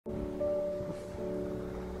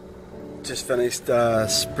Just finished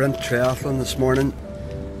Sprint Triathlon this morning.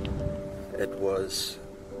 It was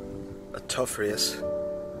a tough race.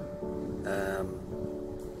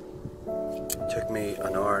 Took me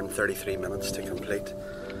an hour and 33 minutes to complete.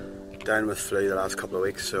 Down with flu the last couple of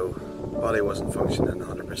weeks, so body wasn't functioning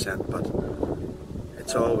 100%, but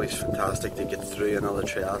it's always fantastic to get through another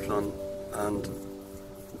triathlon, and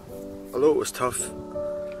although it was tough,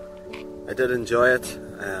 I did enjoy it.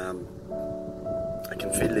 I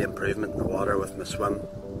can feel the improvement in the water with my swim.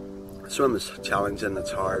 The swim is challenging,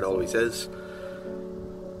 it's hard, always is,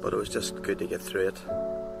 but it was just good to get through it.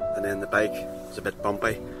 And then the bike was a bit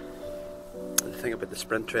bumpy. And the thing about the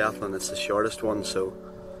Sprint Triathlon, it's the shortest one, so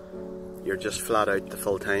you're just flat out the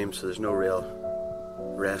full time, so there's no real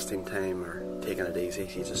resting time or taking it easy.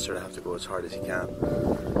 You just sort of have to go as hard as you can.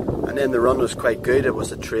 And then the run was quite good. It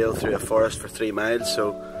was a trail through a forest for 3 miles,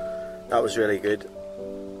 so that was really good.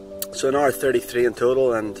 So an hour 33 in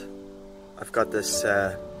total, and I've got this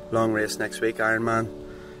long race next week, Ironman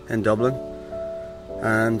in Dublin,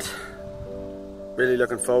 and really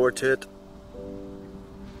looking forward to it.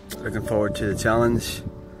 Looking forward to the challenge.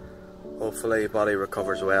 Hopefully body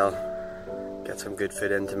recovers well, get some good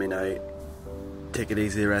food into me now, take it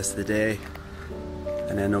easy the rest of the day,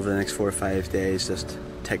 and then over the next 4 or 5 days just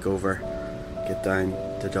take over, get down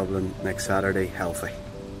to Dublin next Saturday healthy.